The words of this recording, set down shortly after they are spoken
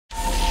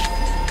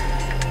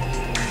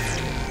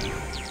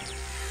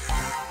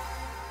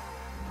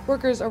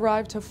Workers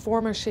arrived to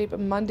Forma Shape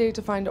Monday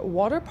to find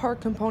water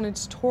park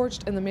components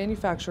torched in the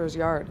manufacturer's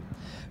yard.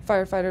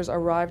 Firefighters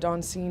arrived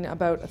on scene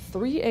about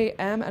 3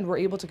 a.m. and were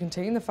able to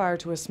contain the fire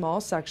to a small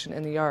section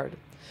in the yard.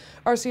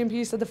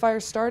 RCMP said the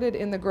fire started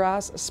in the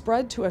grass,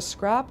 spread to a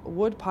scrap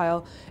wood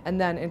pile, and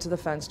then into the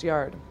fenced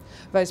yard.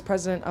 Vice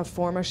President of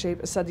Forma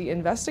Shape said the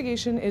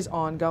investigation is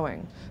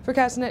ongoing. For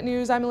Castanet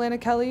News, I'm Alana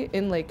Kelly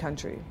in Lake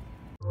Country.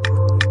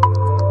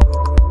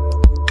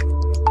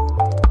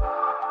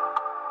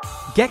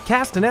 Get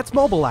Castanet's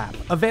mobile app,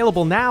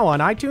 available now on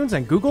iTunes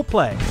and Google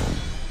Play.